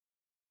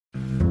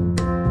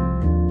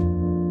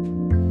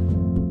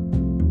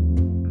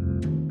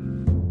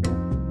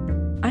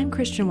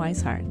Christian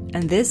Weishart,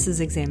 and this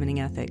is Examining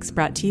Ethics,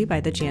 brought to you by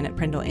the Janet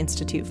Prindle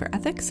Institute for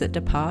Ethics at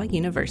DePauw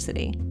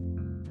University.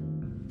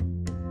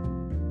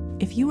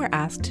 If you were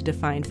asked to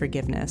define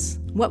forgiveness,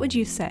 what would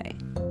you say?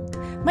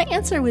 My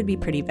answer would be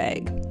pretty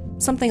vague.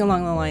 Something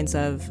along the lines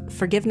of,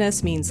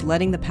 forgiveness means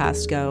letting the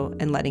past go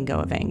and letting go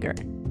of anger.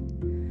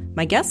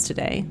 My guest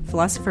today,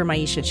 philosopher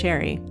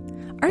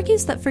Myisha,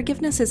 argues that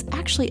forgiveness is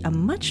actually a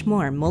much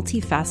more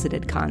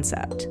multifaceted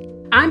concept.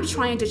 I'm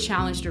trying to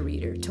challenge the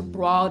reader to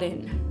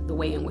broaden the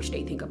way in which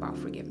they think about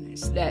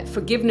forgiveness. That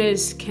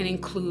forgiveness can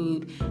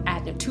include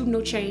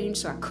attitudinal change,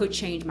 so I could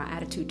change my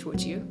attitude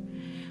towards you.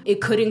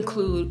 It could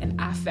include an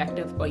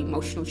affective or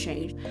emotional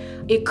change.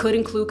 It could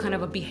include kind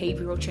of a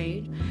behavioral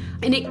change.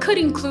 And it could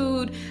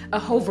include a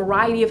whole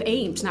variety of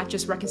aims, not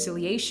just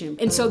reconciliation.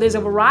 And so there's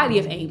a variety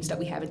of aims that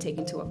we haven't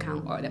taken into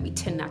account or that we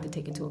tend not to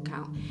take into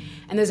account.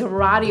 And there's a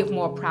variety of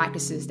moral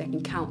practices that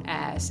can count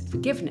as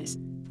forgiveness.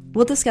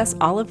 We'll discuss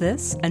all of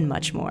this and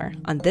much more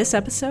on this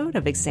episode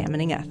of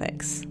Examining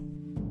Ethics.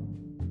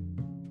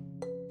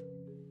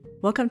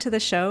 Welcome to the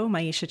show,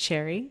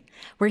 Myisha.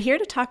 We're here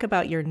to talk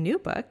about your new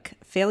book,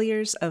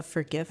 Failures of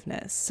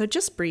Forgiveness. So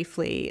just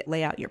briefly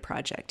lay out your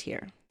project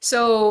here.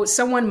 So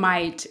someone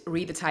might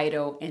read the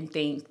title and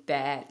think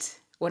that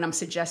what I'm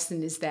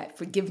suggesting is that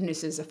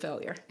forgiveness is a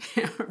failure,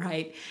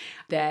 right?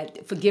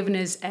 That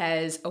forgiveness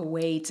as a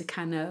way to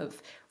kind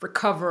of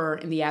recover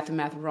in the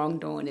aftermath of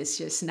wrongdoing is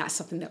just not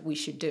something that we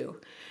should do.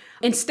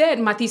 Instead,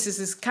 my thesis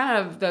is kind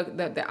of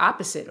the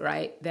opposite,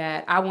 right?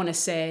 That I want to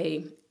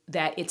say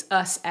that it's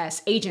us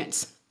as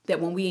agents,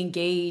 that when we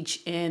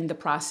engage in the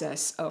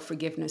process of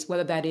forgiveness,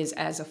 whether that is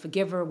as a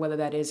forgiver, whether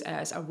that is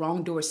as a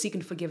wrongdoer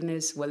seeking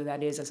forgiveness, whether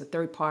that is as a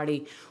third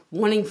party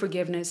wanting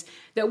forgiveness,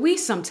 that we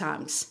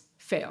sometimes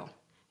fail.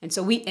 And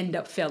so we end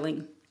up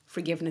failing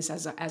forgiveness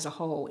as a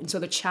whole. And so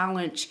the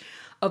challenge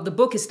of the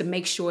book is to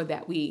make sure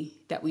that we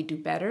do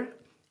better.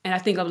 And I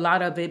think a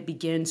lot of it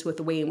begins with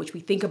the way in which we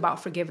think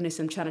about forgiveness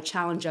and trying to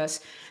challenge us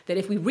that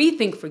if we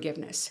rethink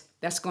forgiveness,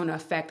 that's going to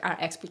affect our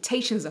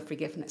expectations of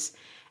forgiveness.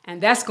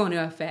 And that's going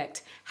to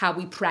affect how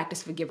we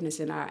practice forgiveness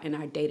in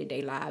our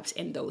day-to-day lives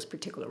in those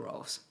particular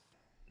roles.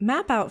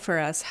 Map out for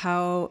us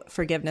how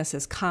forgiveness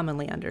is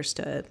commonly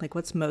understood, like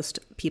what's most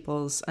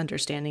people's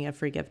understanding of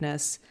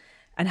forgiveness,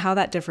 and how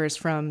that differs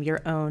from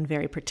your own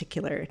very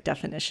particular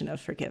definition of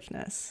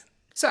forgiveness.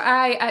 So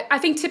I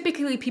think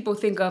typically people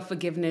think of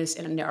forgiveness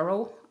in a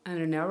narrow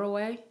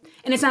way.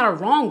 And it's not a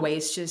wrong way,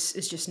 it's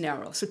just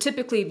narrow. So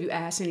typically if you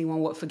ask anyone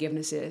what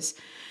forgiveness is,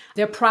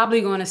 they're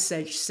probably going to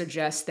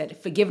suggest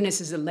that forgiveness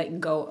is the letting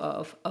go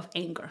of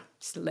anger.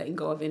 It's the letting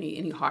go of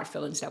any hard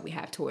feelings that we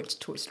have towards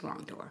the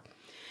wrongdoer.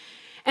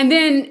 And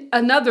then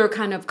another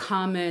kind of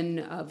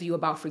common view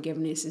about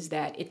forgiveness is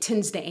that it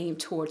tends to aim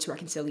towards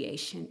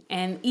reconciliation.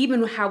 And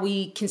even how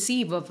we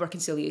conceive of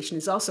reconciliation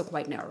is also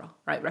quite narrow,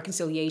 right?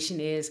 Reconciliation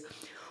is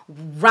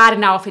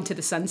riding off into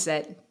the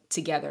sunset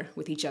together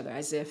with each other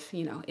as if,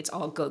 it's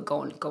all good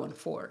going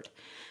forward.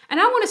 And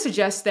I want to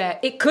suggest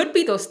that it could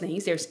be those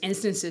things. There's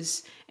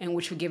instances in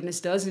which forgiveness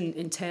does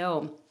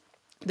entail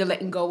the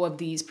letting go of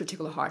these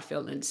particular hard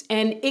feelings.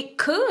 And it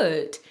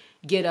could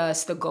get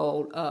us the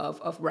goal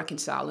of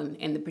reconciling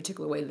in the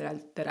particular way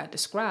that I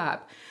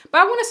described.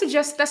 But I want to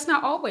suggest that's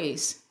not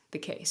always the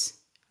case,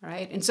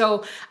 right? And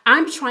so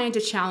I'm trying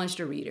to challenge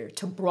the reader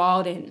to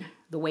broaden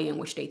the way in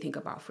which they think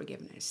about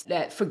forgiveness.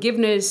 That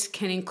forgiveness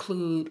can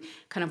include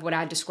kind of what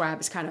I describe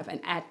as kind of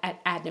an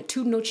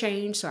attitudinal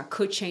change, so I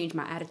could change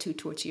my attitude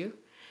towards you.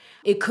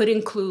 It could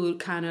include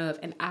kind of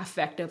an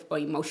affective or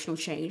emotional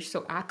change,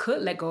 so I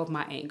could let go of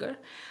my anger.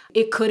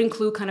 It could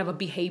include kind of a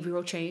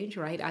behavioral change,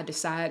 right? I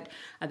decide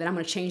that I'm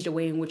going to change the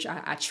way in which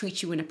I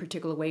treat you in a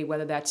particular way,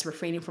 whether that's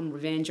refraining from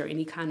revenge or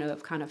any kind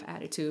of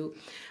attitude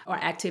or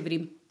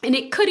activity. And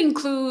it could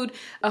include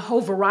a whole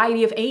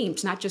variety of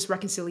aims, not just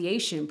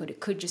reconciliation, but it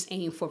could just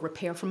aim for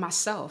repair for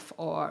myself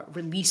or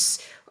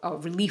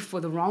relief for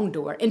the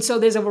wrongdoer. And so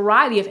there's a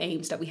variety of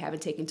aims that we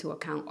haven't taken into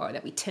account or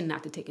that we tend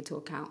not to take into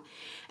account.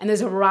 And there's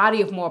a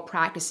variety of moral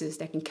practices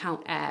that can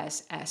count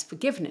as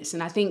forgiveness.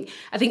 And I think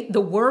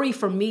the worry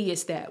for me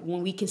is that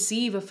when we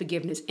conceive of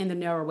forgiveness in the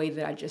narrow way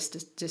that I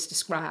just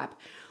described,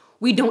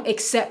 we don't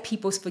accept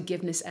people's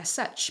forgiveness as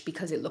such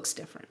because it looks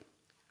different.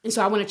 And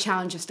so I want to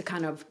challenge us to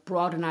kind of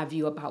broaden our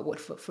view about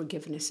what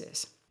forgiveness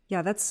is.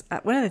 Yeah, that's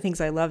one of the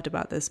things I loved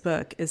about this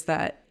book is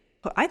that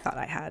I thought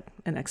I had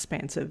an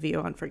expansive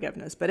view on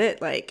forgiveness, but it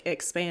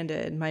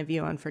expanded my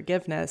view on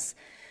forgiveness.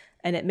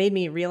 And it made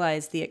me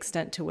realize the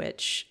extent to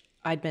which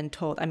I'd been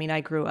told. I mean,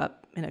 I grew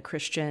up in a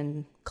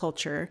Christian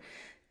culture,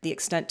 the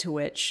extent to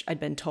which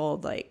I'd been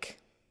told,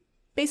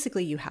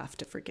 basically you have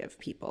to forgive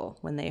people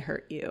when they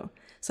hurt you.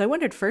 So I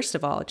wondered, first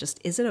of all,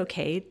 is it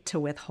okay to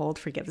withhold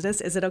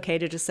forgiveness? Is it okay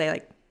to just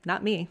say,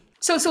 not me?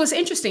 So it's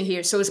interesting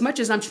here. So as much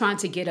as I'm trying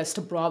to get us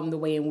to broaden the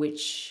way in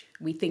which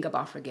we think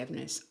about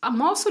forgiveness,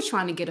 I'm also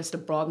trying to get us to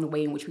broaden the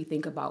way in which we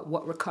think about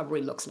what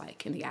recovery looks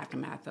like in the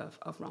aftermath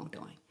of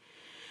wrongdoing.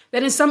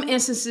 That in some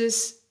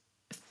instances,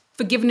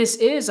 forgiveness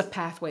is a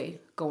pathway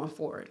going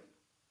forward,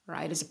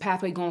 right? It's a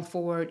pathway going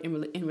forward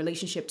in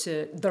relationship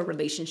to the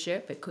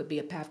relationship. It could be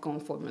a path going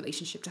forward in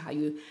relationship to how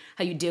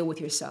you deal with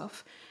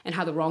yourself and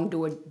how the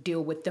wrongdoer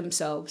deal with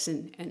themselves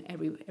and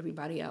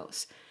everybody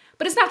else.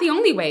 But it's not the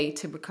only way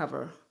to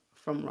recover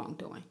from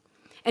wrongdoing.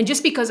 And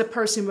just because a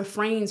person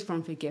refrains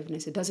from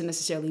forgiveness, it doesn't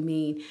necessarily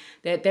mean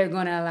that they're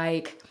gonna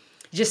like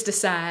just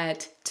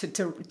decide to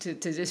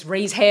just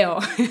raise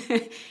hell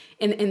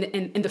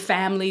in the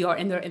family or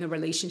in the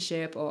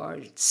relationship, or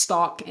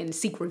stalk and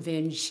seek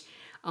revenge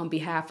on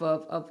behalf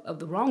of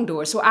the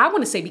wrongdoer. So I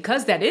want to say,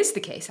 because that is the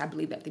case, I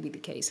believe that to be the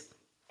case,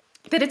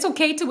 that it's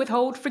okay to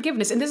withhold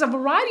forgiveness. And there's a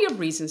variety of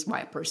reasons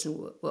why a person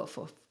will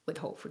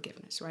withhold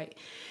forgiveness, right?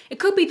 It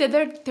could be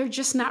that they're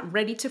just not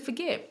ready to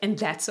forgive, and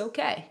that's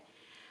okay.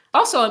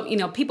 Also,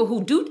 people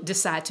who do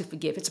decide to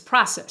forgive, it's a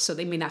process, so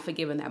they may not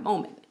forgive in that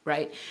moment,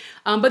 right?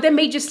 But they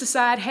may just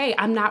decide, hey,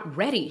 I'm not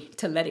ready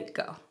to let it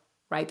go,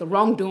 right? The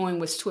wrongdoing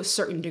was to a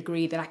certain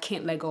degree that I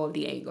can't let go of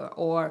the anger,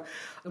 or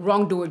the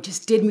wrongdoer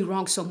just did me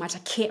wrong so much I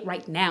can't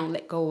right now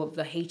let go of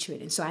the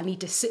hatred, and so I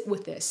need to sit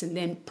with this, and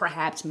then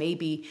perhaps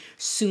maybe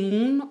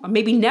soon or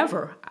maybe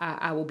never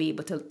I will be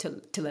able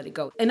to let it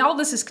go. And all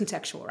this is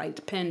contextual, right? It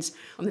depends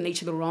on the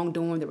nature of the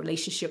wrongdoing, the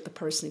relationship, the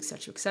person, et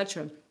cetera, et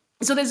cetera.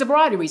 So there's a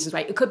variety of reasons,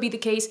 right? It could be the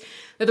case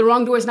that the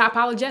wrongdoer is not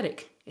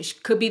apologetic.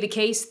 It could be the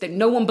case that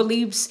no one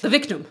believes the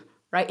victim,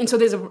 right? And so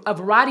there's a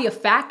variety of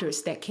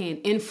factors that can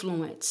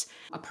influence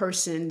a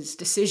person's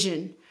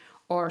decision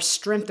or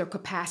strength or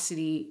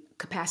capacity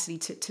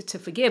to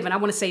forgive. And I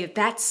want to say that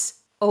that's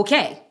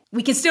okay.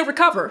 We can still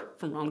recover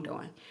from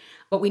wrongdoing,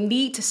 but we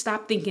need to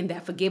stop thinking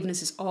that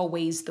forgiveness is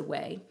always the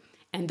way.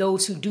 And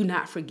those who do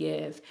not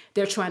forgive,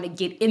 they're trying to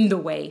get in the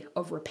way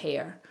of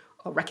repair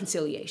or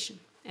reconciliation.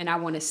 And I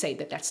want to say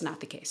that that's not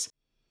the case.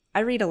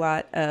 I read a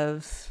lot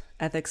of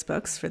ethics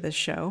books for this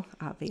show,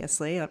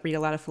 obviously. I read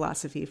a lot of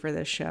philosophy for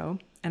this show,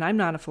 and I'm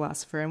not a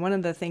philosopher. And one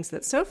of the things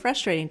that's so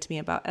frustrating to me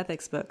about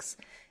ethics books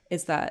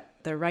is that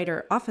the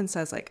writer often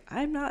says, like,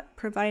 I'm not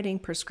providing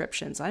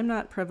prescriptions. I'm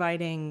not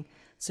providing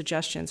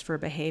suggestions for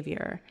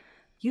behavior.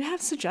 You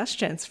have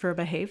suggestions for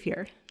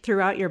behavior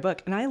throughout your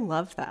book, and I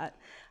love that.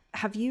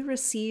 Have you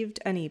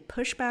received any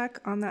pushback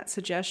on that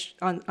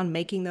on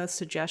making those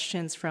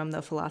suggestions from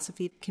the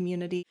philosophy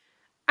community?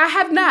 I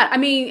have not. I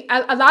mean,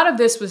 a lot of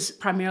this was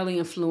primarily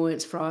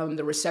influenced from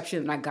the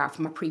reception that I got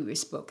from my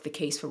previous book, The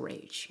Case for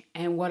Rage.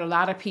 And what a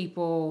lot of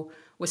people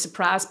were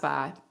surprised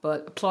by,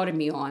 but applauded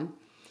me on,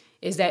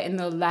 is that in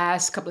the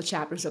last couple of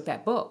chapters of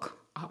that book,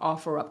 I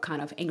offer up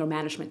kind of anger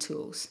management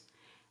tools.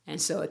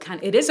 And so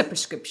it is a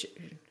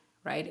prescription,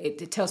 right?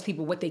 It tells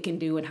people what they can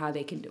do and how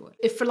they can do it.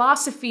 If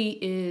philosophy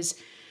is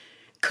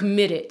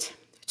committed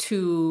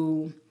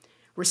to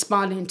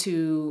responding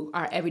to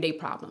our everyday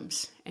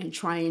problems and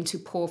trying to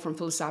pull from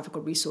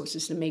philosophical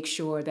resources to make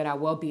sure that our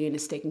well-being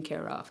is taken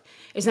care of,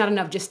 it's not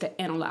enough just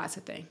to analyze a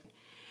thing.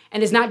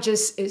 And it's not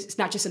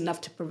just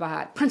enough to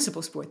provide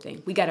principles for a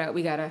thing. We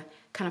gotta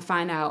kind of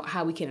find out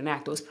how we can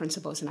enact those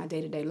principles in our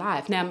day-to-day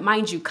life. Now,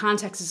 mind you,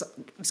 context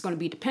is going to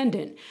be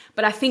dependent,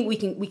 but I think we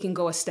can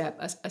go a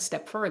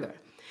step further.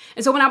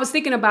 And so when I was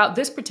thinking about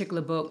this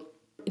particular book,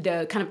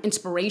 the kind of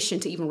inspiration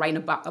to even write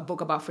about a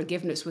book about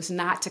forgiveness was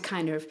not to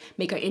kind of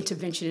make an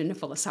intervention in the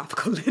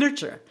philosophical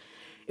literature.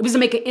 It was to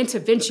make an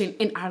intervention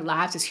in our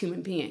lives as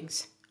human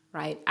beings,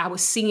 right? I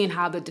was seeing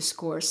how the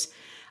discourse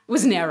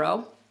was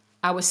narrow.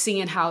 I was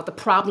seeing how the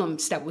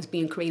problems that was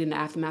being created in the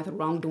aftermath of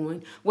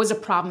wrongdoing was a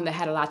problem that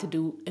had a lot to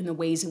do in the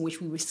ways in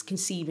which we were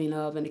conceiving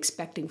of and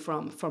expecting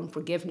from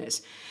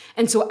forgiveness.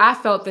 And so I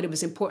felt that it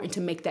was important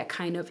to make that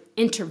kind of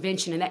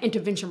intervention, and that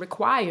intervention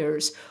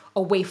requires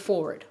a way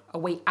forward, a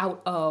way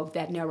out of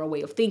that narrow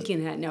way of thinking,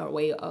 and that narrow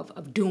way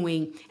of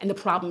doing, and the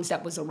problems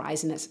that was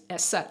arising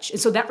as such. And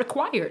so that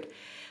required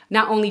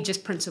not only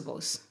just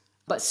principles,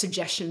 but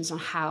suggestions on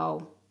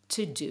how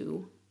to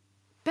do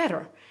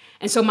better.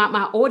 And so my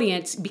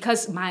audience,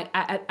 because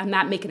I'm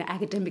not making an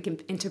academic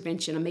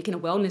intervention, I'm making a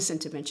wellness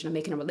intervention, I'm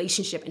making a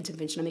relationship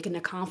intervention, I'm making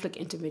a conflict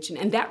intervention,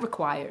 and that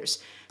requires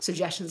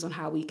suggestions on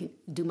how we can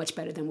do much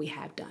better than we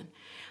have done.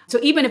 So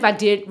even if I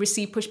did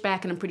receive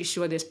pushback, and I'm pretty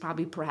sure there's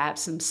probably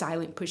perhaps some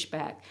silent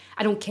pushback,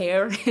 I don't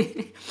care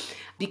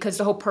because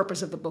the whole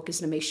purpose of the book is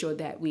to make sure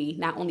that we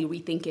not only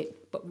rethink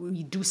it, but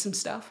we do some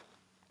stuff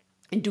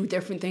and do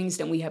different things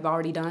than we have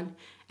already done,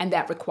 and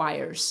that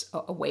requires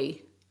a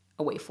way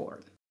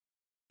forward.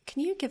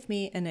 Can you give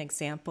me an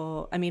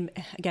example? I mean,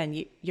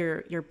 again,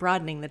 you're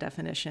broadening the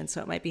definition,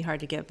 so it might be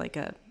hard to give like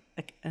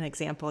an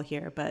example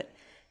here, but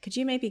could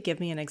you maybe give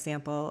me an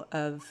example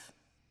of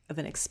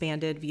an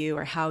expanded view,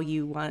 or how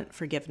you want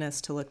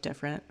forgiveness to look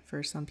different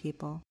for some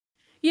people?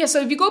 Yeah,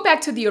 so if you go back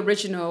to the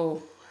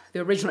original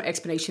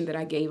explanation that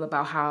I gave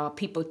about how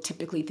people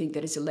typically think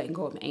that it's a letting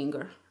go of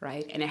anger,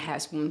 right? And it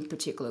has one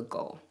particular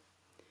goal.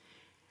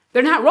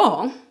 They're not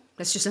wrong.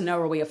 That's just a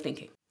narrow way of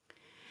thinking.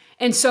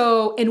 And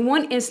so in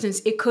one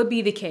instance, it could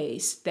be the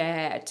case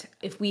that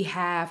if we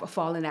have a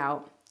falling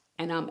out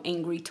and I'm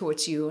angry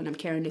towards you and I'm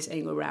carrying this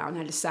anger around, and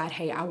I decide,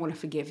 hey, I want to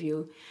forgive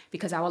you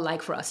because I would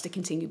like for us to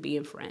continue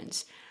being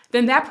friends,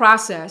 then that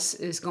process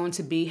is going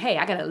to be, hey,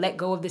 I got to let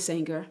go of this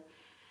anger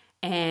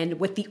And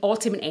with the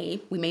ultimate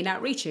aim, we may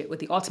not reach it, with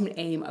the ultimate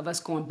aim of us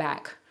going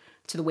back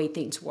to the way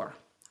things were,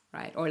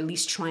 right? Or at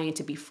least trying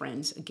to be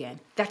friends again.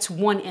 That's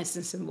one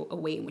instance of a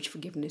way in which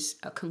forgiveness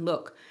can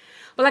look.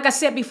 But like I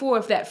said before,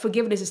 if that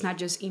forgiveness is not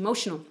just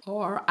emotional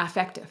or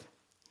affective,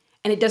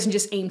 and it doesn't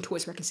just aim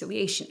towards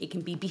reconciliation, it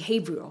can be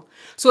behavioral.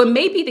 So it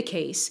may be the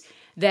case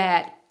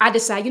that I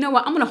decide, you know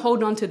what, I'm going to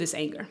hold on to this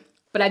anger.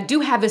 But I do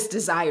have this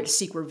desire to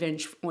seek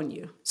revenge on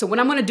you. So what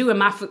I'm going to do, and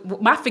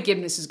what my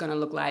forgiveness is going to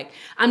look like,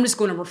 I'm just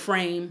going to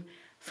refrain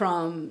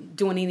from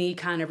doing any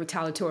kind of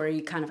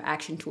retaliatory kind of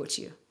action towards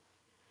you.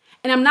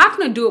 And I'm not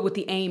going to do it with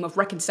the aim of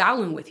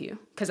reconciling with you,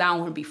 because I don't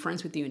want to be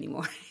friends with you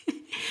anymore.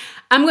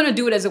 I'm going to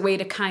do it as a way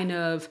to kind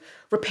of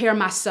repair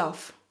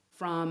myself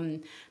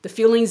from the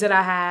feelings that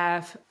I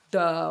have,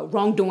 the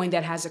wrongdoing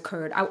that has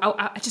occurred.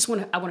 I just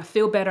want to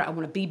feel better. I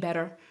want to be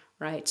better.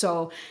 Right.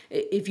 So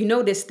if you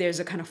notice, there's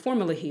a kind of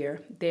formula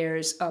here.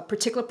 There's a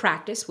particular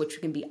practice, which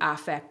can be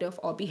affective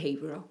or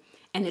behavioral,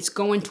 and it's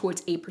going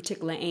towards a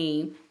particular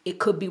aim. It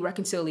could be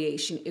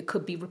reconciliation. It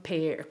could be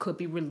repair. It could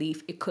be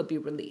relief. It could be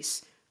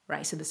release.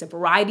 Right. So there's a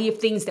variety of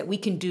things that we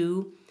can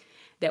do,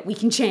 that we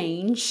can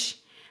change,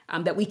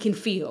 that we can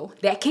feel,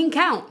 that can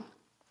count.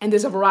 And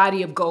there's a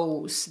variety of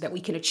goals that we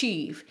can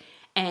achieve.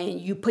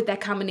 And you put that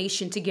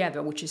combination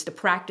together, which is the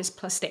practice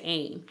plus the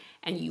aim,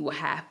 and you will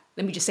have,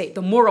 let me just say,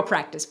 the moral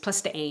practice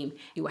plus the aim,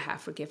 you will have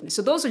forgiveness.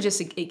 So those are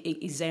just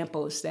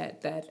examples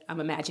that I'm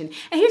imagining.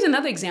 And here's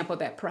another example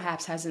that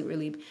perhaps hasn't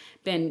really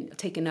been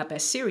taken up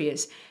as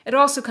serious. It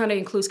also kind of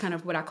includes kind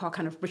of what I call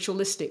kind of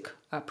ritualistic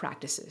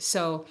practices.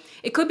 So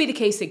it could be the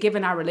case that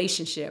given our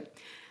relationship,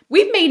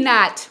 we may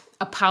not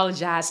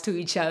apologize to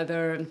each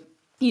other,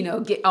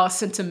 get all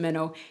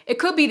sentimental. It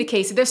could be the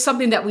case that there's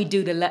something that we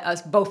do to let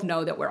us both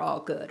know that we're all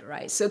good,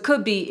 right? So it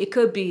could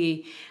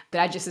be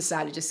that I just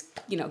decided to just,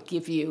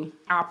 give you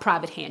our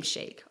private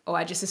handshake, or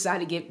I just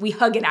decided we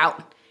hug it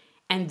out,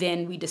 and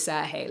then we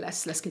decide, hey,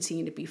 let's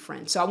continue to be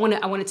friends. So I want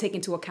to take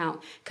into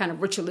account kind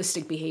of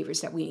ritualistic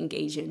behaviors that we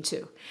engage in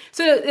too.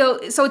 So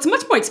it's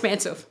much more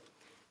expansive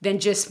than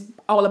just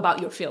all about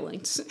your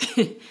feelings.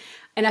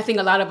 And I think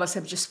a lot of us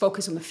have just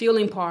focused on the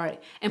feeling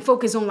part and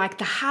focused on like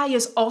the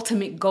highest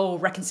ultimate goal,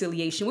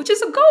 reconciliation, which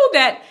is a goal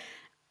that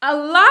a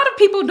lot of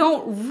people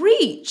don't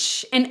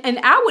reach. And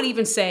I would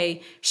even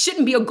say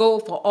shouldn't be a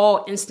goal for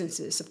all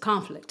instances of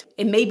conflict.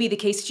 It may be the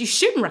case that you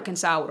shouldn't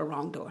reconcile with a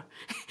wrongdoer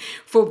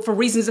for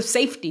reasons of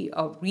safety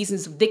or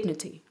reasons of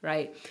dignity,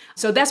 right?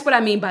 So that's what I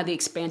mean by the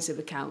expansive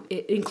account.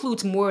 It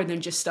includes more than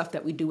just stuff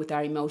that we do with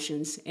our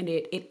emotions, and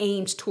it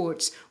aims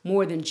towards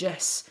more than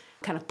just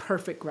kind of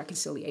perfect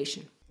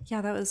reconciliation.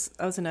 Yeah, that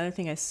was another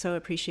thing I so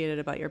appreciated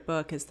about your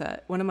book, is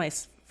that one of my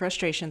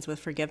frustrations with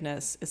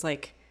forgiveness is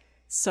like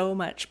so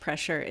much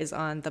pressure is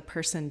on the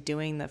person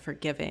doing the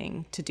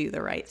forgiving to do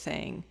the right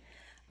thing.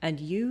 And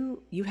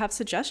you have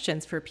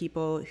suggestions for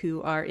people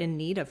who are in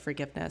need of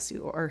forgiveness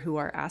or who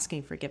are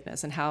asking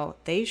forgiveness and how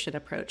they should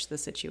approach the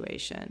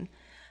situation.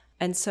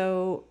 And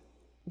so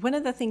one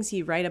of the things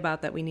you write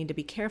about that we need to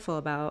be careful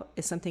about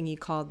is something you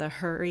call the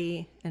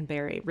hurry and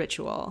bury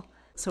ritual.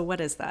 So what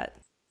is that?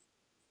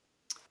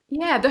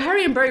 Yeah, the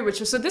hurry and bury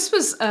ritual. So this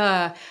was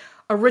a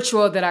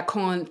ritual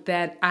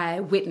that I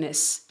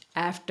witnessed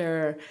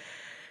after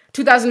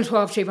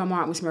 2012. Trayvon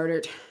Martin was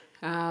murdered,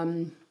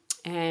 and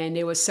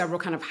there was several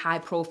kind of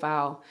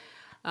high-profile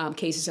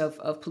cases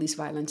of police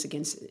violence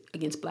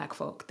against Black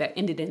folk that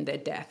ended in their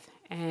death.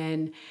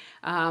 And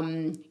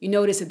you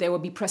notice that there will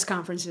be press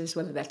conferences,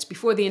 whether that's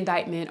before the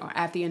indictment or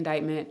after the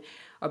indictment,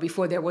 or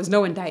before there was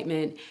no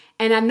indictment.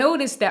 And I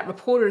noticed that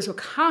reporters were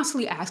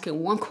constantly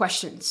asking one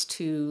questions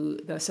to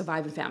the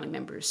surviving family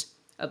members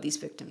of these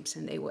victims.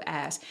 And they would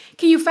ask,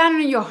 can you find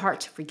it in your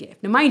heart to forgive?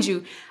 Now, mind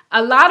you,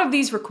 a lot of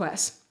these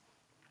requests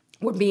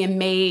were being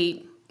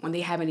made when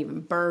they haven't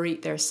even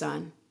buried their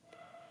son.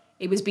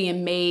 It was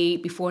being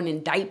made before an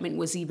indictment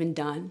was even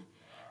done.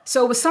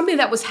 So it was something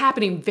that was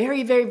happening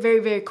very, very, very,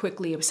 very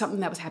quickly. It was something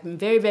that was happening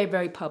very, very,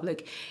 very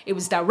public. It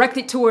was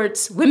directed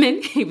towards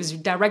women. It was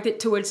directed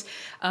towards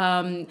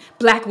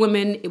Black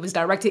women. It was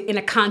directed in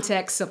a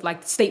context of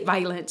like state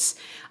violence.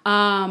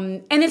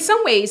 And in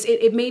some ways,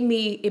 it made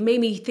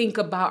me think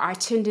about our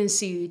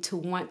tendency to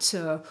want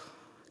to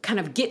kind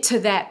of get to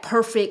that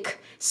perfect,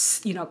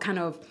 kind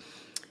of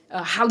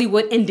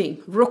Hollywood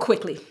ending real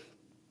quickly,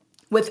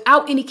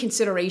 without any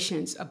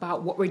considerations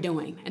about what we're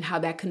doing and how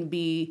that can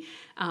be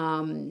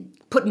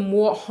put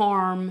more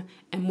harm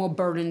and more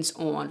burdens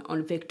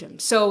on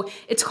victims. So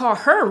it's called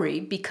hurry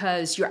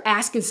because you're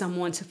asking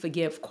someone to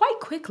forgive quite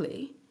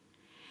quickly.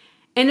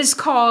 And it's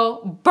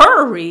called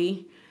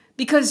bury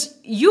because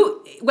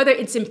whether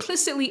it's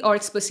implicitly or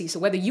explicitly, so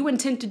whether you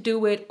intend to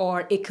do it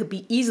or it could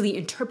be easily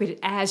interpreted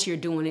as you're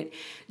doing it,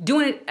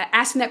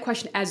 asking that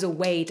question as a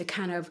way to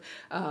kind of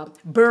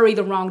bury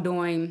the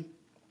wrongdoing,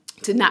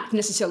 to not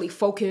necessarily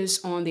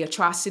focus on the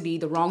atrocity,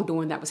 the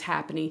wrongdoing that was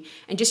happening,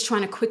 and just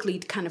trying to quickly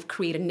kind of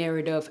create a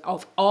narrative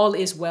of all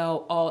is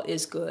well, all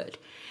is good.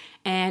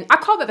 And I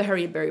call that the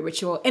hurry and bury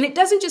ritual. And it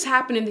doesn't just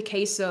happen in the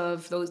case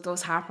of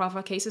those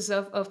high-profile cases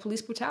of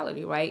police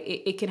brutality, right?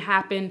 It can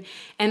happen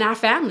in our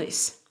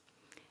families.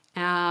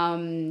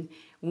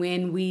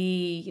 When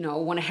we,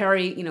 want to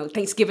hurry,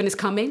 Thanksgiving is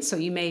coming. So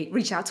you may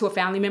reach out to a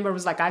family member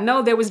who's like, I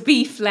know there was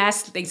beef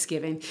last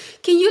Thanksgiving.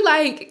 Can you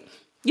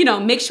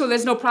make sure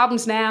there's no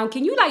problems now?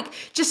 Can you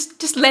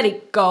just let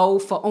it go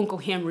for Uncle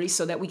Henry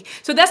so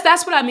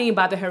that's what I mean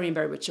by the hurry and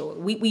bury ritual.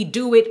 We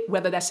do it,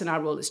 whether that's in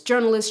our role as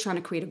journalists, trying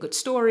to create a good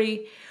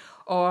story,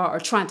 or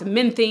trying to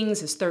mend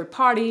things as third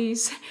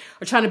parties,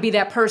 or trying to be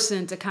that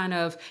person to kind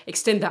of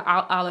extend the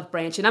olive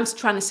branch. And I'm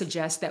trying to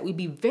suggest that we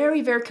be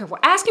very, very careful.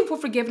 Asking for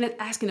forgiveness,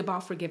 asking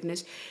about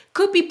forgiveness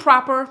could be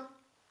proper.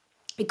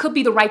 It could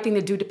be the right thing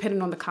to do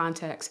depending on the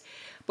context.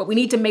 But we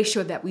need to make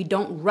sure that we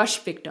don't rush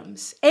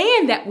victims,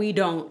 and that we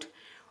don't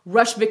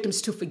rush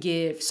victims to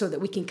forgive so that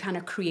we can kind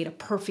of create a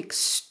perfect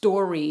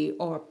story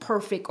or a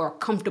perfect or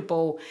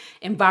comfortable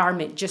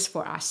environment just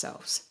for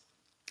ourselves,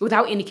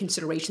 without any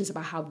considerations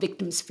about how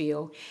victims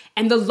feel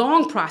and the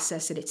long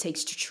process that it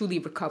takes to truly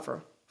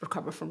recover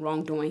from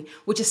wrongdoing,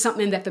 which is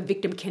something that the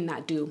victim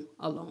cannot do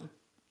alone.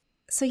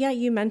 So yeah,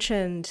 you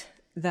mentioned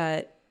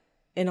that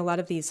in a lot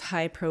of these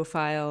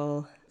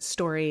high-profile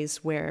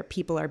stories where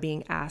people are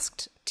being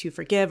asked to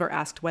forgive or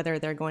asked whether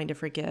they're going to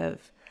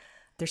forgive,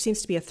 there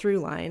seems to be a through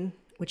line,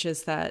 which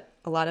is that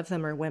a lot of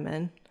them are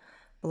women,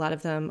 a lot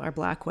of them are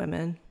Black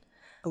women.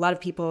 A lot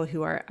of people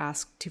who are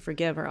asked to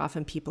forgive are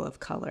often people of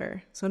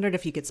color. So I wondered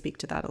if you could speak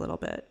to that a little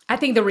bit. I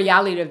think the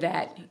reality of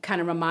that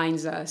kind of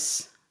reminds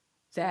us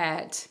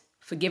that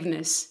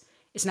forgiveness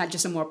is not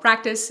just a moral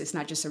practice. It's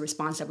not just a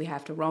response that we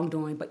have to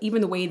wrongdoing, but even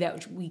the way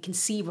that we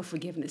conceive of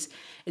forgiveness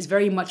is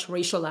very much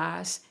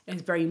racialized and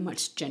is very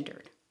much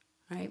gendered,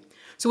 right?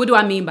 So what do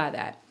I mean by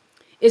that?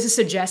 Is to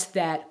suggest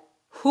that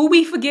who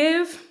we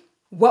forgive,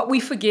 what we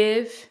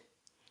forgive,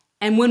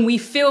 and when we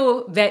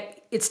feel that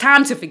it's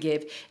time to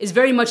forgive is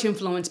very much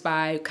influenced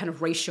by kind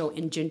of racial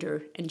and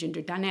gender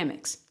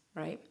dynamics,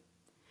 right?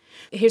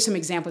 Here's some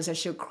examples that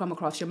should come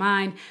across your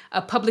mind.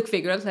 A public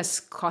figure,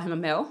 let's call him a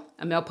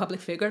male public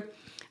figure,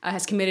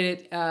 has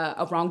committed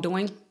a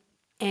wrongdoing,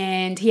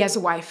 and he has a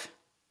wife.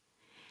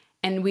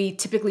 And we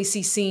typically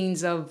see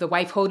scenes of the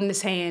wife holding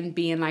his hand,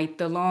 being like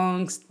the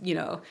long,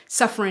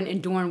 suffering,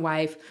 enduring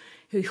wife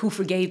who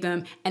forgave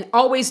them, and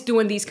always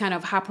doing these kind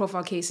of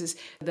high-profile cases.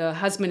 The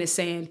husband is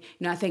saying,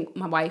 I thank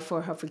my wife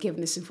for her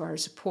forgiveness and for her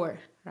support,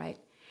 right?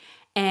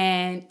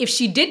 And if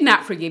she did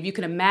not forgive, you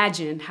can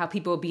imagine how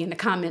people would be in the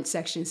comment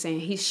section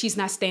saying she's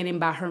not standing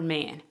by her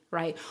man,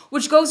 right?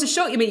 Which goes to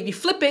show, if you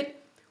flip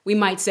it, we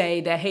might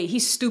say that, hey,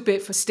 he's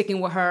stupid for sticking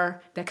with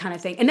her, that kind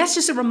of thing. And that's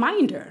just a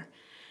reminder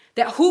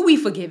that who we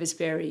forgive is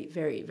very,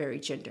 very, very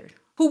gendered.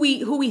 Who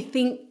we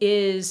think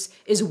is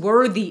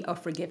worthy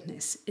of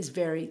forgiveness is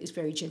very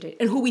gendered.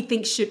 And who we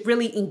think should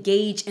really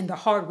engage in the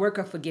hard work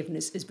of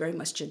forgiveness is very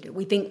much gendered.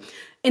 We think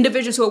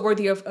individuals who are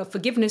worthy of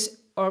forgiveness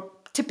are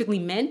typically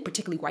men,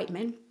 particularly white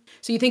men.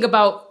 So you think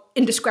about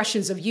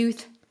indiscretions of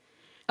youth.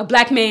 A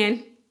Black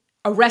man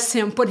arrests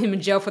him, put him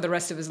in jail for the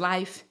rest of his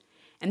life.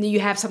 And then you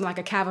have something like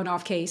a Kavanaugh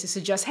case that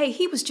suggests, hey,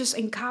 he was just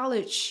in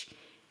college.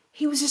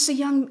 He was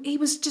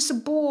just a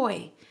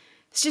boy.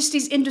 It's just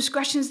these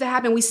indiscretions that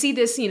happen. We see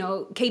this,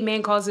 Kate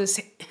Mann calls this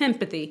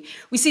empathy.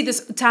 We see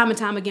this time and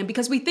time again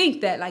because we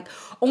think that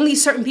only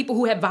certain people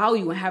who have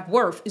value and have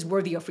worth is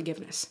worthy of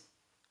forgiveness,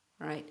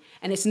 right?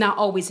 And it's not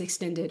always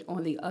extended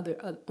on the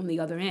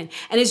other end.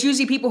 And it's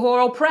usually people who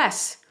are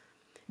oppressed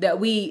that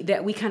we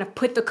kind of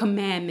put the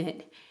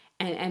commandment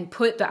and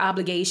put the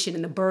obligation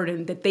and the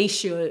burden that they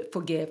should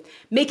forgive,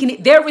 making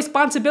it their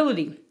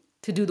responsibility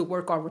to do the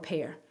work or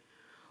repair,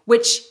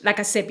 which, like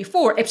I said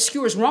before,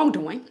 obscures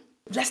wrongdoing.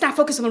 Let's not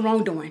focus on the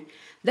wrongdoing.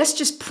 Let's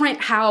just print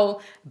how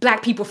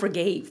Black people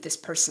forgave this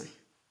person,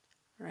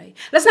 right?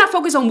 Let's not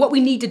focus on what we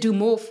need to do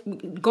more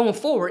going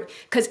forward,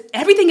 because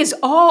everything is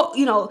all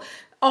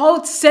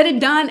said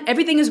and done.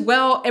 Everything is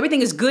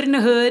good in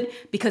the hood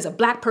because a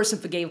Black person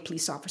forgave a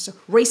police officer.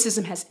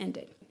 Racism has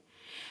ended.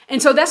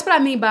 And so that's what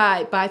I mean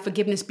by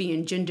forgiveness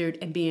being gendered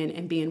and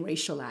being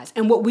racialized.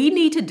 And what we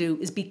need to do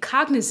is be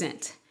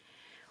cognizant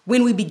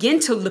when we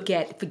begin to look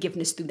at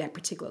forgiveness through that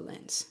particular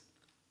lens.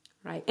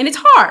 Right. And it's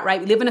hard, right?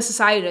 We live in a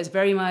society that's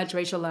very much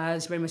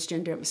racialized, very much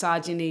gender,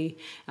 misogyny,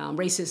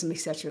 racism, et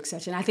cetera, et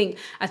cetera. And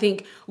I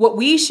think what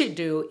we should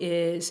do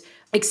is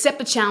accept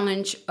the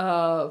challenge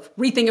of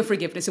rethinking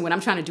forgiveness. And what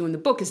I'm trying to do in the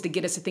book is to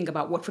get us to think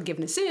about what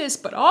forgiveness is,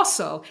 but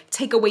also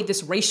take away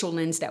this racial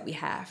lens that we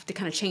have to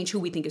kind of change who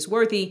we think is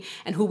worthy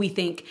and who we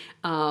think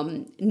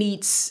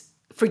needs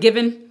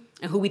forgiven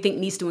and who we think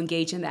needs to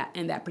engage in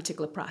that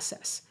particular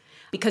process.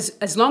 Because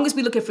as long as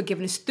we look at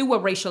forgiveness through a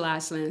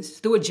racialized lens,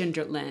 through a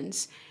gendered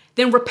lens,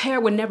 then repair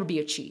would never be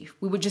achieved.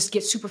 We would just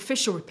get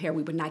superficial repair.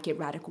 We would not get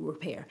radical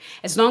repair.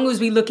 As long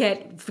as we look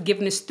at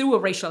forgiveness through a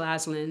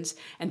racialized lens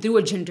and through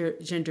a gender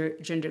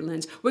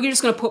lens, we're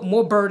just going to put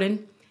more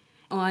burden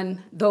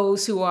on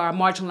those who are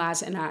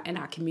marginalized in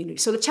our community.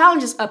 So the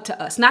challenge is up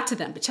to us, not to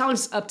them. The challenge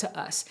is up to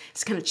us.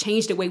 It's kind of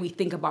change the way we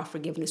think about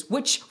forgiveness,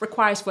 which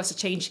requires for us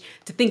to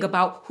think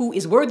about who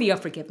is worthy of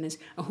forgiveness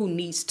and who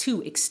needs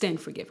to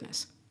extend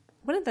forgiveness.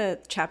 One of the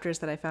chapters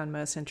that I found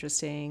most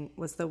interesting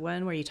was the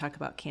one where you talk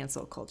about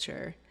cancel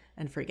culture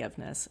and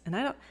forgiveness. And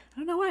I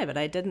don't know why, but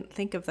I didn't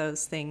think of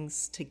those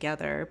things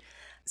together.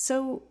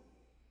 So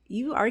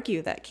you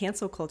argue that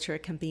cancel culture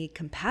can be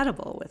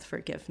compatible with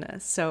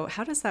forgiveness. So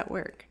how does that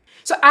work?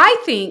 So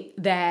I think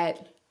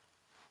that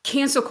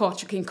cancel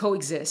culture can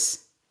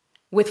coexist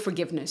with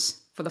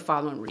forgiveness for the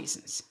following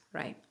reasons,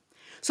 right?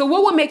 So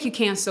what would make you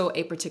cancel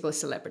a particular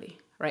celebrity,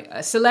 right?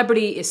 A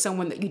celebrity is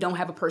someone that you don't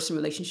have a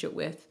personal relationship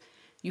with.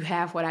 You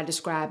have what I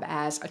describe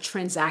as a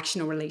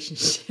transactional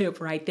relationship,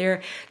 right?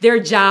 Their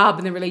job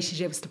in the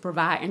relationship is to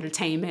provide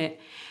entertainment.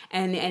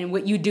 And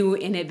what you do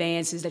in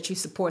advance is that you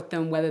support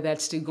them, whether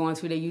that's through going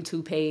through their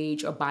YouTube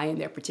page or buying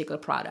their particular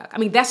product. I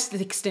mean, that's the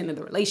extent of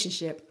the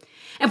relationship.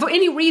 And for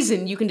any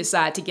reason, you can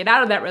decide to get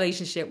out of that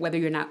relationship, whether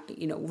you're not,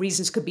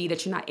 reasons could be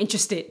that you're not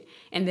interested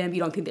in them,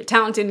 you don't think they're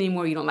talented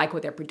anymore, you don't like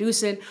what they're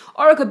producing,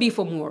 or it could be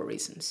for moral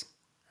reasons,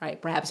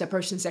 right? Perhaps that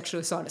person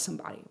sexually assaulted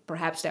somebody.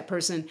 Perhaps that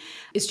person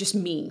is just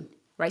mean,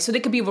 right? So there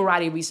could be a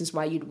variety of reasons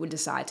why you would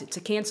decide to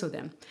cancel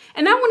them.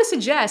 And I want to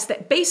suggest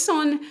that based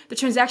on the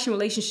transactional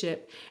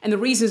relationship and the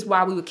reasons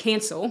why we would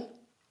cancel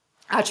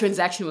our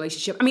transactional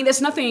relationship, I mean,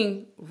 there's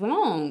nothing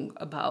wrong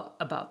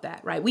about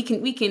that, right? We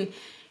can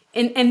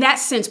in that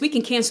sense, we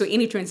can cancel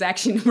any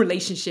transaction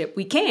relationship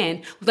we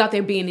can without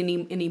there being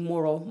any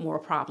moral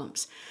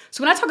problems.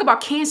 So when I talk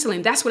about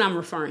canceling, that's what I'm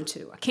referring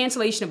to. A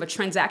cancellation of a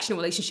transactional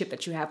relationship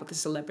that you have with a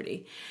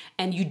celebrity.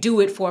 And you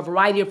do it for a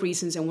variety of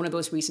reasons. And one of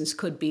those reasons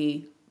could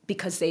be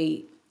because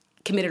they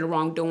committed a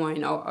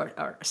wrongdoing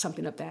or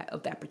something of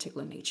that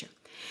particular nature.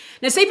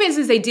 Now, say for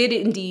instance, they did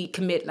indeed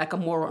commit like a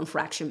moral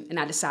infraction, and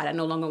I decide I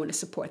no longer want to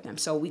support them.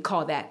 So we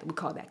call that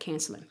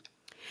canceling.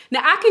 Now,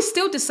 I can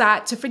still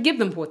decide to forgive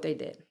them for what they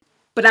did.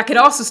 But I could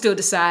also still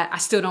decide I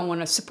still don't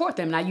want to support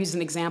them. And I use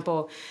an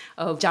example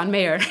of John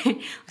Mayer,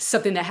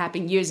 something that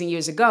happened years and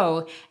years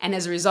ago. And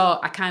as a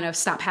result, I kind of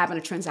stopped having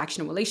a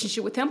transactional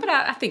relationship with him. But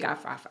I think I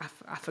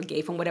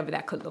forgave him, whatever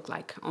that could look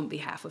like on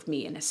behalf of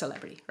me and a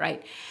celebrity,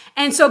 right?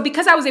 And so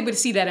because I was able to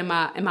see that in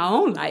my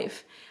own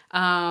life,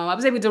 I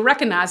was able to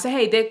recognize that,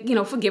 hey,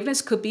 that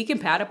forgiveness could be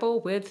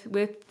compatible with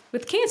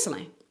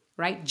canceling.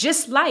 Right?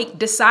 Just like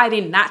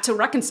deciding not to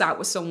reconcile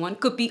with someone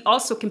could be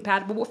also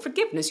compatible with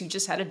forgiveness. You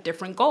just had a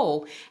different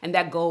goal, and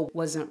that goal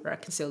wasn't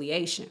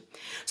reconciliation.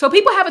 So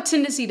people have a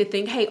tendency to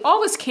think, hey, all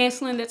this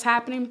canceling that's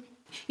happening,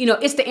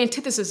 it's the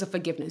antithesis of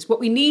forgiveness. What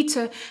we need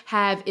to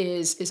have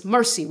is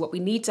mercy. What we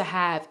need to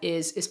have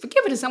is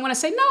forgiveness. I want to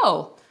say,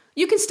 no,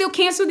 you can still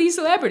cancel these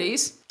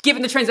celebrities.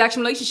 Given the transactional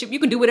relationship, you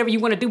can do whatever you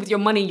want to do with your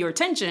money and your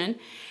attention,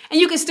 and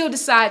you can still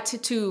decide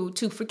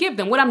to forgive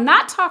them. What I'm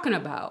not talking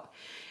about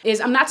is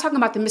I'm not talking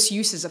about the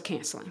misuses of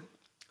canceling,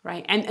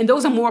 right? And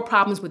those are more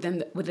problems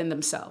within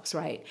themselves,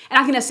 right? And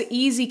I think that's an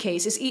easy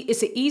case.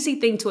 It's an easy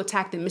thing to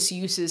attack the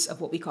misuses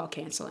of what we call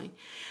canceling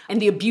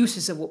and the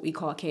abuses of what we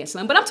call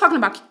canceling. But I'm talking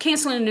about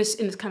canceling in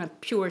this kind of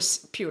pure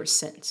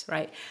sense,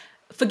 right?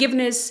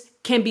 Forgiveness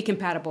can be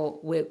compatible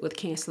with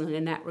canceling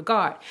in that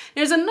regard.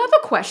 There's another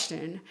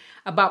question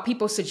about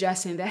people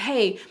suggesting that,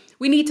 hey,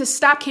 we need to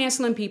stop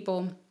canceling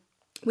people.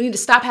 We need to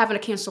stop having a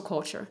cancel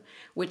culture,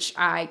 which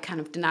I kind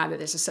of deny that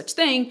there's a such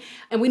thing.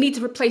 And we need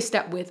to replace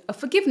that with a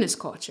forgiveness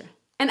culture.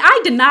 And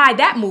I deny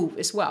that move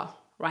as well,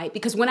 right?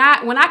 Because when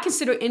I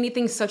consider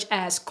anything such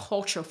as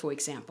culture, for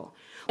example,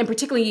 and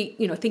particularly,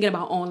 thinking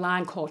about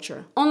online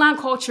culture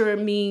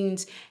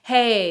means,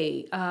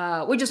 hey,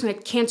 we're just going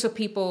to cancel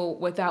people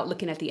without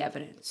looking at the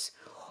evidence.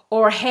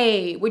 Or,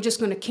 hey, we're just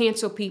going to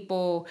cancel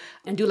people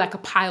and do like a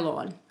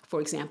pile-on, for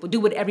example,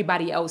 do what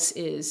everybody else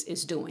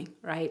is doing,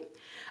 right?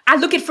 I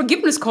look at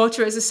forgiveness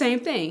culture as the same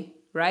thing,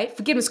 right?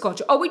 Forgiveness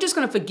culture. Oh, we're just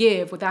going to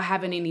forgive without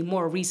having any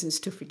more reasons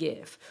to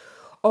forgive.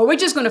 Or we're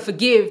just going to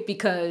forgive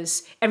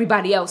because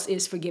everybody else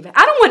is forgiven.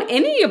 I don't want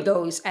any of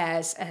those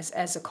as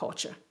a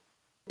culture.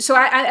 So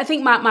I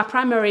think my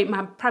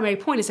primary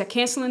point is that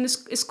canceling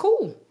is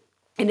cool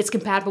and it's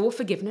compatible with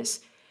forgiveness.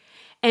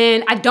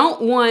 And I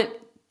don't want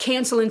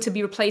canceling to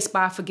be replaced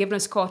by a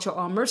forgiveness culture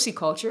or a mercy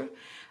culture,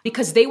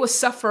 because they will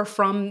suffer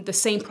from the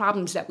same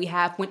problems that we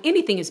have when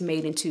anything is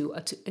made into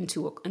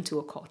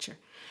a culture.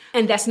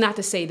 And that's not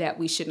to say that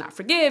we should not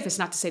forgive. It's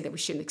not to say that we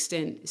shouldn't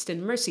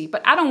extend mercy.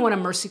 But I don't want a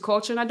mercy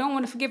culture, and I don't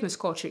want a forgiveness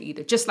culture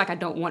either, just like I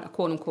don't want a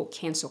quote-unquote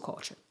cancel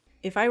culture.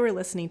 If I were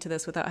listening to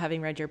this without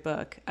having read your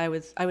book, I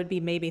would be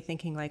maybe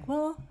thinking like,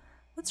 well,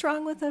 what's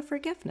wrong with a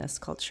forgiveness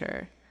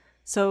culture?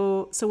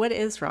 So what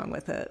is wrong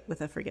with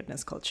a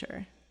forgiveness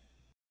culture?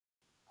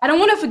 I don't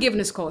want a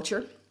forgiveness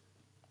culture,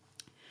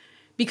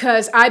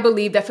 because I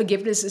believe that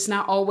forgiveness is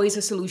not always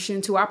a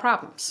solution to our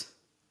problems,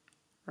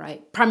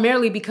 right?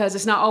 Primarily because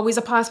it's not always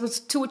possible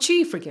to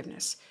achieve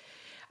forgiveness.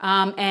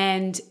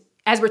 And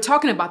as we're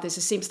talking about this,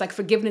 it seems like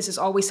forgiveness is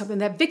always something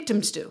that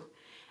victims do.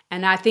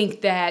 And I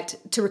think that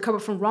to recover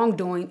from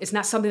wrongdoing is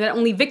not something that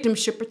only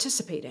victims should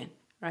participate in,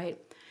 right?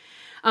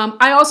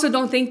 I also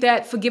don't think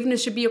that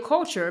forgiveness should be a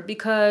culture,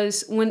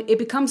 because when it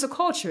becomes a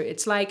culture,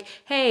 it's like,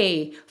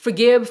 hey,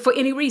 forgive for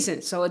any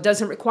reason. So it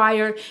doesn't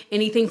require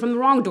anything from the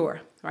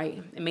wrongdoer,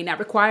 right? It may not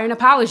require an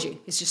apology.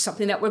 It's just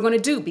something that we're going to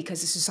do because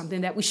this is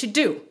something that we should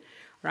do,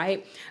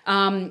 right?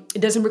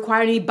 It doesn't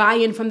require any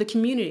buy-in from the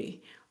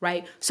community.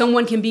 right?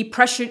 Someone can be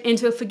pressured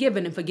into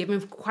forgiving and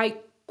forgiving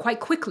quite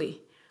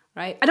quickly,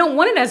 right? I don't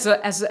want it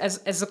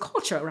as a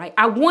culture, right?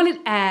 I want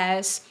it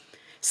as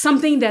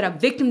something that a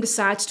victim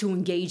decides to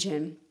engage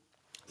in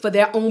for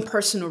their own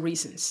personal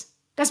reasons.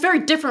 That's very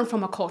different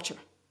from a culture,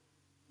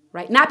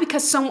 right? Not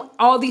because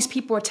all these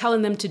people are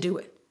telling them to do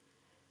it.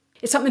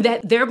 It's something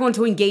that they're going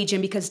to engage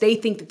in because they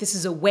think that this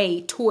is a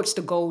way towards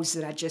the goals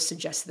that I just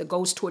suggested, the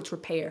goals towards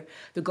repair,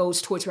 the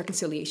goals towards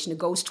reconciliation, the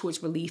goals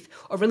towards relief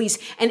or release.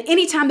 And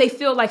anytime they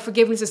feel like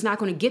forgiveness is not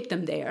going to get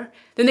them there,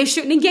 then they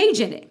shouldn't engage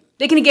in it.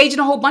 They can engage in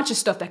a whole bunch of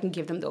stuff that can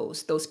give them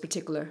those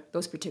particular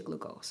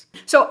goals.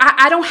 So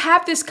I don't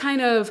have this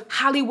kind of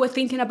Hollywood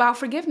thinking about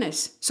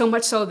forgiveness, so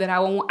much so that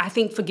I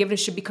think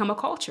forgiveness should become a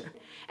culture.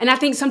 And I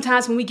think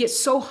sometimes when we get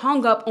so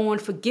hung up on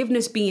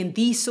forgiveness being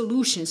the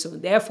solution, so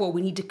therefore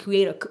we need to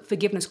create a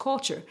forgiveness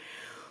culture,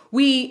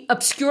 we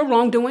obscure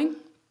wrongdoing.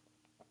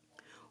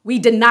 We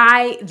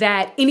deny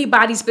that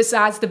anybody's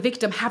besides the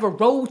victim have a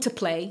role to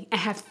play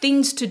and have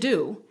things to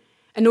do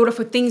in order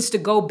for things to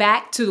go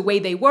back to the way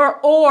they were,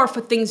 or for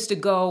things to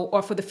go,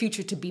 or for the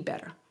future to be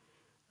better,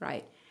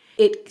 right?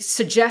 It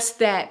suggests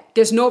that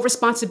there's no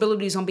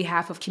responsibilities on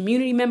behalf of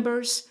community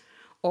members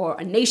or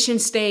a nation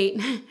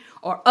state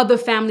or other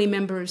family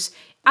members.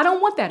 I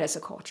don't want that as a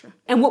culture.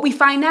 And what we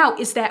find out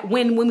is that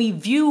when we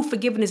view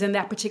forgiveness in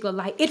that particular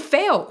light, it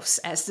fails,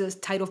 as the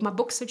title of my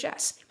book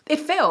suggests. It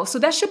fails. So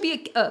that should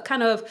be a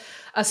kind of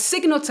a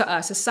signal to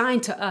us, a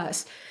sign to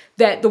us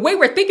that the way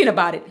we're thinking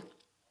about it,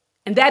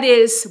 and that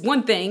is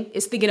one thing,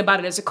 is thinking about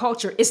it as a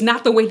culture, is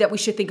not the way that we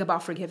should think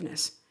about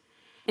forgiveness.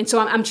 And so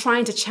I'm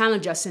trying to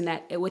challenge us in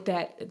that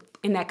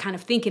kind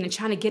of thinking and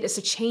trying to get us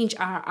to change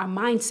our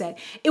mindset.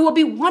 It would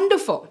be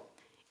wonderful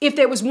if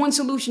there was one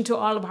solution to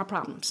all of our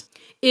problems.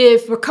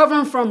 If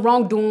recovering from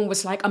wrongdoing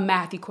was like a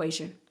math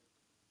equation,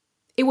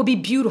 it would be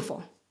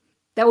beautiful.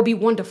 That would be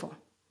wonderful.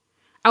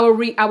 I will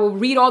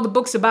read all the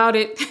books about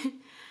it.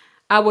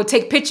 I will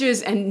take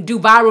pictures and do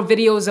viral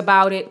videos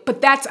about it.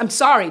 But I'm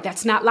sorry,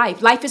 that's not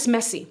life. Life is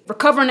messy.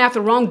 Recovering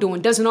after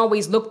wrongdoing doesn't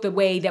always look the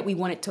way that we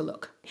want it to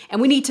look. And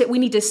we need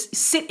to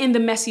sit in the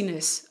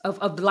messiness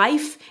of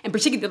life, and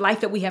particularly the life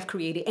that we have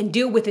created, and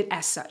deal with it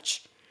as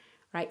such.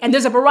 Right? And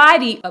there's a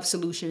variety of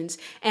solutions.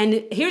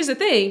 And here's the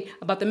thing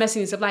about the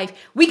messiness of life.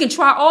 We can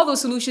try all those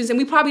solutions and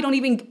we probably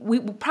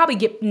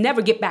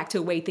never get back to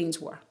the way things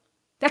were.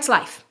 That's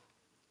life.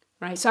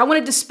 Right? So I want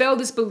to dispel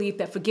this belief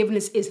that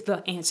forgiveness is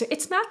the answer.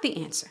 It's not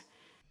the answer.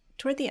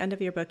 Toward the end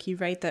of your book, you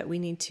write that we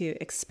need to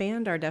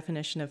expand our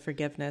definition of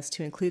forgiveness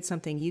to include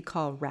something you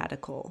call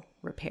radical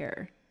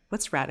repair.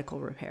 What's radical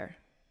repair?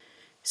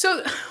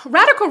 So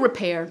radical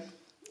repair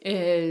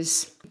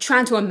is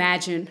trying to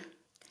imagine,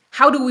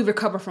 how do we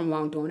recover from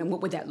wrongdoing, and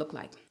what would that look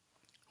like?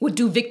 What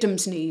do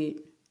victims need?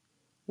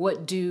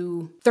 What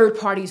do third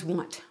parties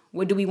want?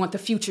 What do we want the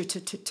future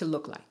to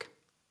look like?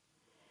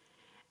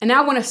 And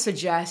I want to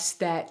suggest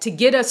that to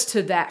get us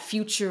to that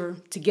future,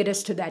 to get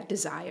us to that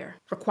desire,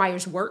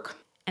 requires work.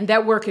 And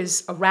that work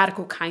is a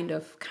radical kind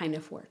of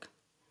work.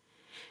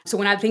 So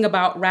when I think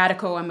about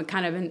radical, I'm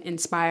kind of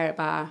inspired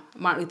by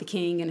Martin Luther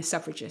King and the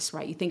suffragists,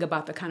 right? You think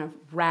about the kind of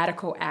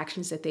radical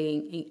actions that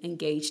they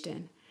engaged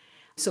in.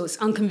 So it's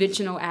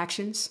unconventional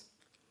actions.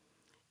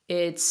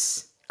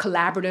 It's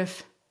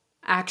collaborative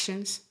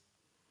actions.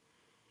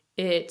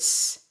 It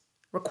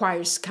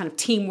requires kind of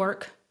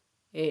teamwork.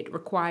 It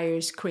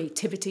requires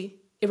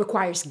creativity. It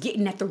requires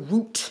getting at the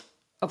root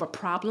of a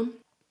problem.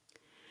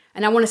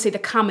 And I want to say the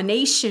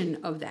combination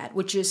of that,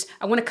 which is,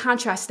 I want to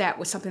contrast that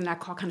with something that I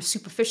call kind of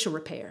superficial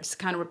repairs, the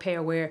kind of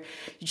repair where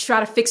you try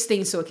to fix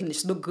things so it can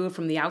just look good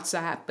from the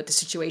outside, but the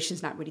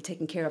situation's not really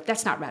taken care of.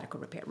 That's not radical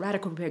repair.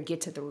 Radical repair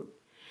gets at the root.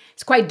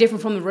 It's quite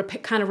different from the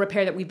kind of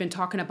repair that we've been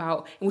talking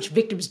about, in which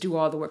victims do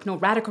all the work. No,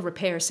 radical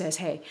repair says,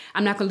 hey,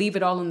 I'm not going to leave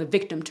it all on the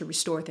victim to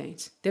restore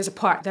things. There's a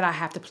part that I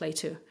have to play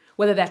too,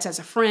 whether that's as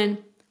a friend,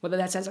 whether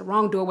that's as a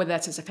wrongdoer, whether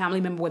that's as a family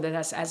member, whether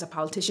that's as a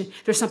politician.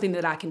 There's something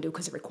that I can do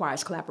because it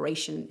requires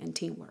collaboration and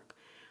teamwork,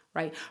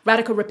 right?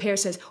 Radical repair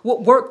says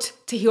what worked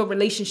to heal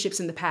relationships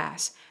in the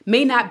past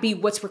may not be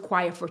what's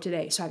required for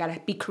today. So I got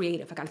to be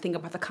creative. I got to think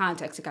about the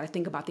context. I got to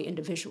think about the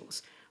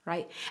individuals,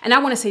 right? And I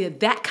want to say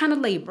that kind of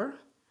labor,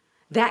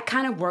 that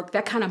kind of work,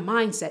 that kind of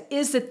mindset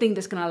is the thing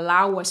that's going to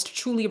allow us to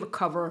truly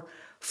recover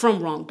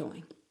from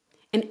wrongdoing.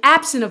 And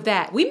absent of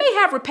that, we may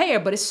have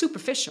repair, but it's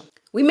superficial.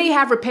 We may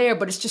have repair,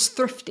 but it's just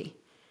thrifty.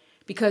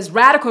 Because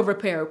radical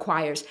repair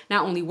requires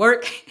not only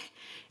work,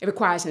 it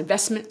requires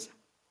investment,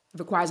 it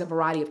requires a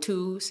variety of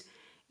tools,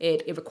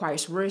 it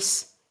requires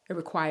risk, it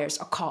requires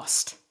a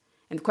cost.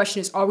 And the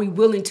question is, are we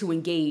willing to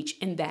engage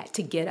in that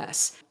to get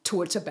us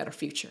towards a better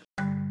future?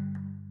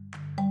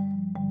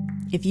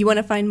 If you want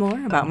to find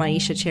more about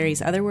Myisha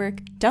Cherry's other work,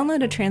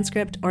 download a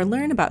transcript, or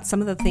learn about some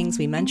of the things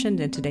we mentioned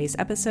in today's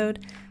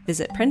episode,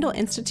 visit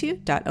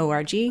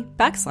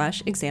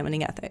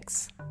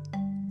prindleinstitute.org/examiningethics.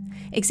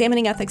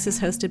 Examining Ethics is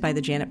hosted by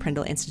the Janet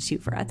Prindle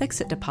Institute for Ethics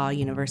at DePaul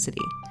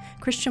University.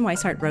 Christian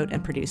Weishart wrote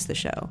and produced the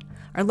show.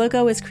 Our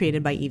logo is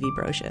created by Evie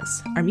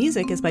Brocious. Our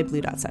music is by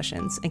Blue Dot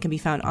Sessions and can be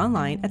found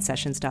online at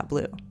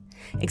sessions.blue.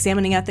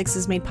 Examining Ethics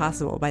is made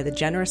possible by the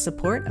generous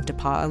support of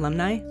DePauw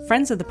alumni,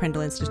 friends of the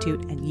Prindle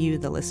Institute, and you,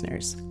 the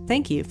listeners.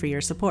 Thank you for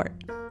your support.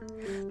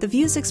 The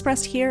views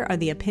expressed here are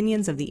the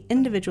opinions of the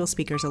individual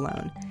speakers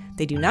alone.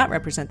 They do not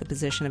represent the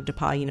position of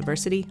DePauw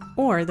University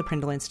or the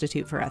Prindle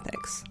Institute for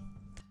Ethics.